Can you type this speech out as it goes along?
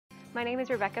My name is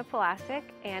Rebecca Polasek,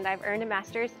 and I've earned a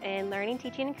master's in Learning,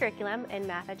 Teaching, and Curriculum in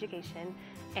Math Education,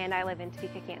 and I live in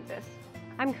Topeka, Kansas.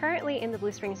 I'm currently in the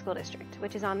Blue Springs School District,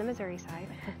 which is on the Missouri side,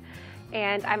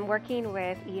 and I'm working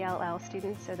with ELL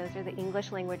students, so those are the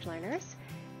English language learners,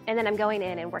 and then I'm going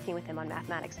in and working with them on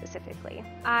mathematics specifically.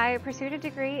 I pursued a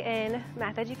degree in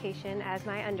math education as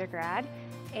my undergrad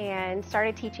and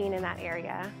started teaching in that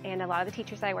area, and a lot of the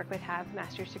teachers I work with have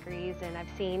master's degrees, and I've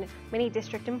seen many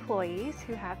district employees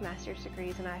who have master's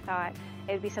degrees, and I thought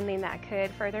it would be something that could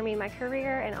further me in my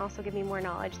career and also give me more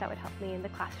knowledge that would help me in the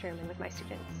classroom and with my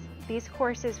students. These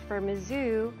courses for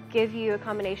Mizzou give you a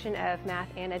combination of math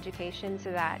and education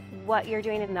so that what you're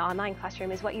doing in the online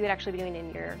classroom is what you would actually be doing in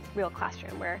your real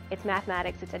classroom, where it's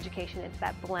mathematics, it's education, it's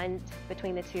that blend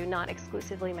between the two, not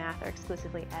exclusively math or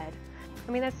exclusively ed.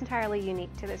 I mean, that's entirely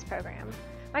unique to this program.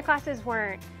 My classes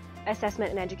weren't assessment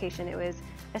and education, it was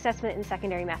assessment and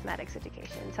secondary mathematics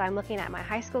education. So I'm looking at my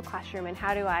high school classroom and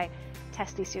how do I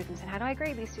test these students and how do I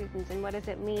grade these students and what does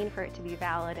it mean for it to be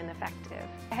valid and effective.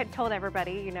 I had told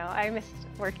everybody, you know, I missed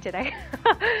work today.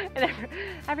 And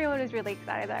everyone was really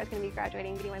excited that I was going to be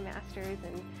graduating, getting my master's,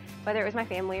 and whether it was my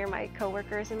family or my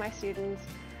coworkers and my students,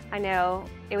 I know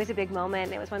it was a big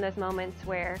moment. It was one of those moments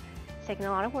where it's taken a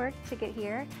lot of work to get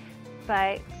here,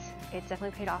 but it's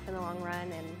definitely paid off in the long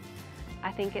run, and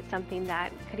I think it's something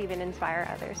that could even inspire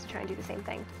others to try and do the same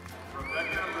thing.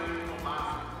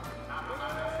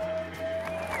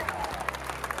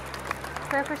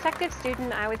 For a prospective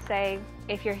student, I would say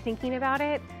if you're thinking about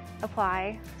it,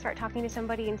 apply, start talking to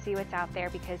somebody and see what's out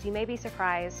there, because you may be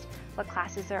surprised what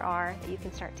classes there are that you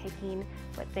can start taking,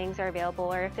 what things are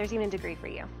available, or if there's even a degree for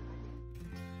you.